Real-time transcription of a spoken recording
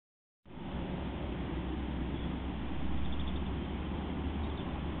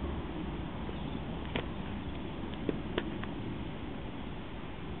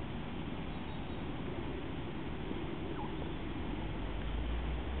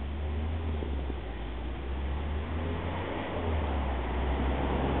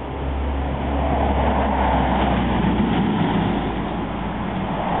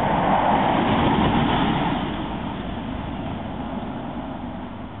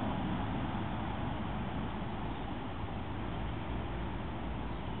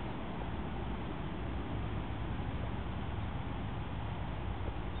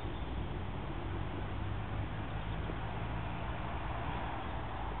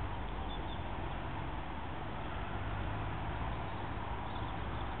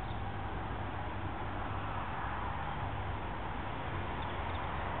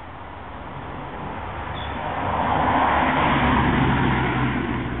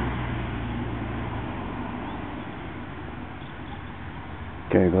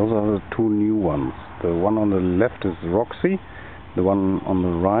Okay, those are the two new ones. The one on the left is Roxy, the one on the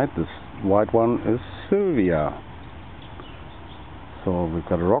right, this white one, is Sylvia. So we've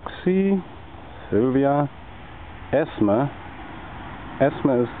got Roxy, Sylvia, Esme.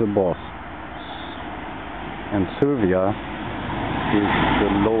 Esme is the boss, and Sylvia is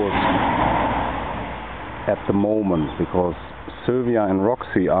the lowest at the moment, because Sylvia and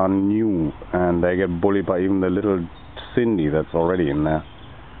Roxy are new and they get bullied by even the little Cindy that's already in there.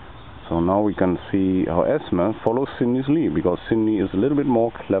 So now we can see how Esme follows Cindy's lead, because Cindy is a little bit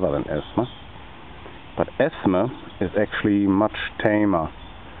more clever than Esme. But Esme is actually much tamer,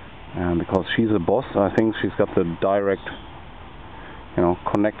 and because she's a boss, I think she's got the direct,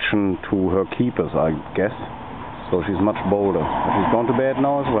 connection to her keepers, I guess. So she's much bolder. But she's gone to bed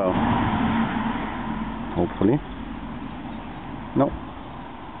now as well. Hopefully. No.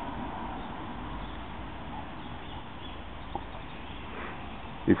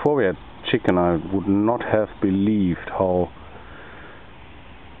 Before we had chicken, I would not have believed how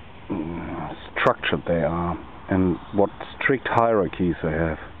structured they are and what strict hierarchies they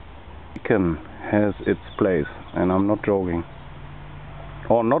have. Chicken has its place, and I'm not joking.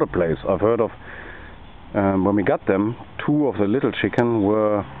 Or not a place. I've heard of, when we got them, two of the little chicken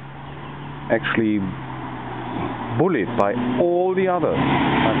were actually bullied by all the others.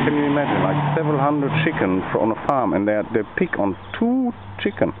 Can you imagine, like several hundred chicken on a farm, and they pick on two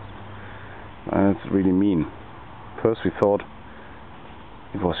chicken. And it's really mean. First we thought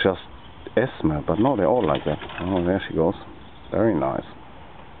it was just Esme, but no, they're all like that. Oh, there she goes. Very nice.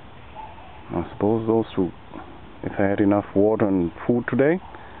 I suppose those two, if they had enough water and food today,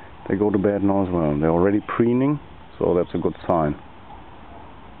 they go to bed now as well. They're already preening, so that's a good sign.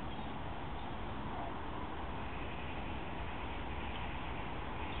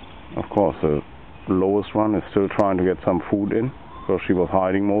 Of course, the lowest one is still trying to get some food in, because she was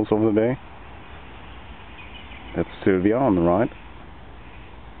hiding most of the day. That's Sylvia on the right.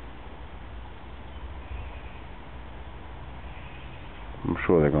 I'm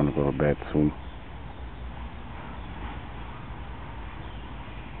sure they're going to go to bed soon.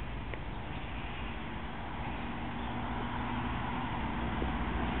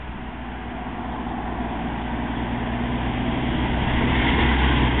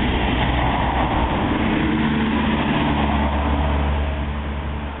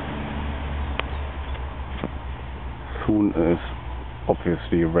 Soon is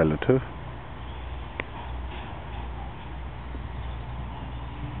obviously relative.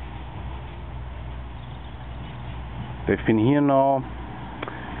 They've been here now,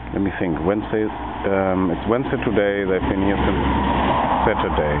 let me think, Wednesday, it's Wednesday today, they've been here since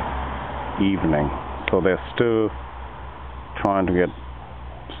Saturday evening, so they're still trying to get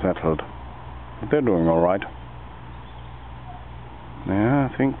settled. But they're doing alright. Yeah,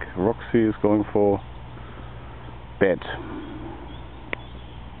 I think Roxy is going for bed.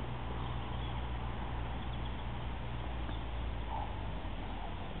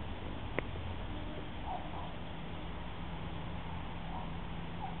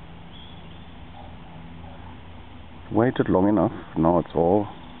 Waited long enough, now it's all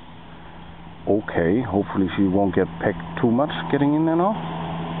okay. Hopefully she won't get pecked too much getting in there now.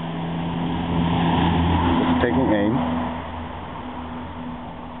 Just taking aim.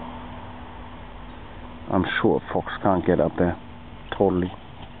 I'm sure a fox can't get up there. Totally.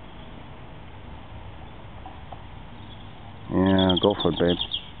 Yeah, go for it, babe.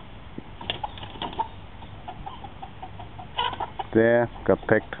 There, got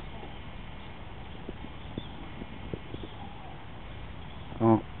pecked.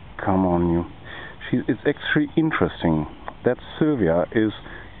 Oh, come on, you. It's actually interesting. That Sylvia is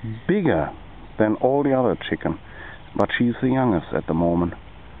bigger than all the other chicken, but she's the youngest at the moment.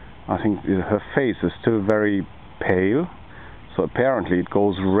 I think her face is still very pale, so apparently it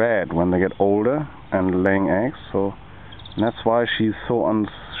goes red when they get older and laying eggs, so that's why she's so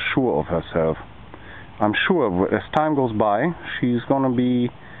unsure of herself. I'm sure as time goes by, she's gonna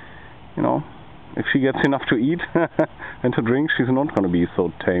be, if she gets enough to eat and to drink, she's not going to be so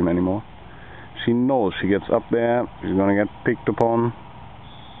tame anymore. She knows she gets up there, she's going to get picked upon.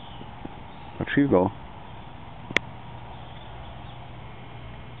 But she'll go.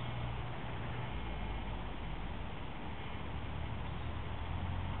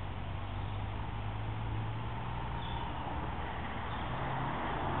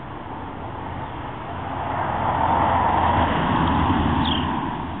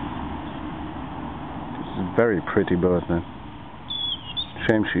 Very pretty bird then.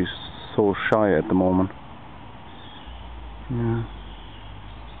 Shame she's so shy at the moment. Yeah.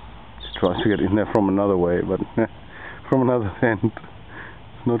 She tries to get in there from another way, but from another end.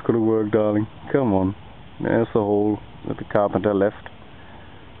 It's not gonna work, darling. Come on. There's a hole that the carpenter left.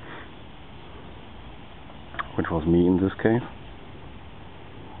 Which was me in this case.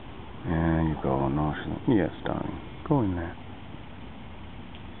 There you go. No, yes, darling. Go in there.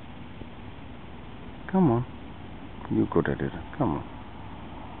 Come on. You're good at it. Come on.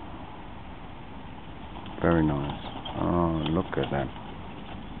 Very nice. Oh, look at that.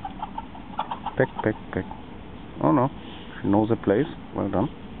 Peck. Oh no. She knows the place. Well done.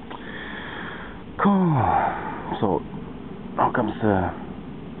 Cool. So, now comes the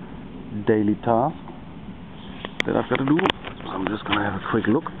daily task that I've got to do. So I'm just gonna have a quick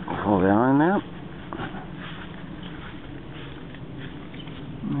look before they are in there.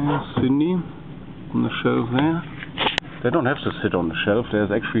 There's Cindy on the shelf there. They don't have to sit on the shelf.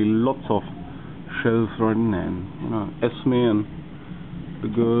 There's actually lots of shelves right in there. And, you know, Esme and the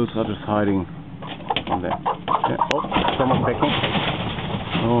girls are just hiding on there. Yeah. Oh, someone pecking.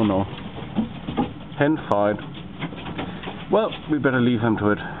 Oh no. Hen fight. Well, we better leave them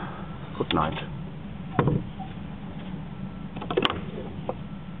to it. Good night.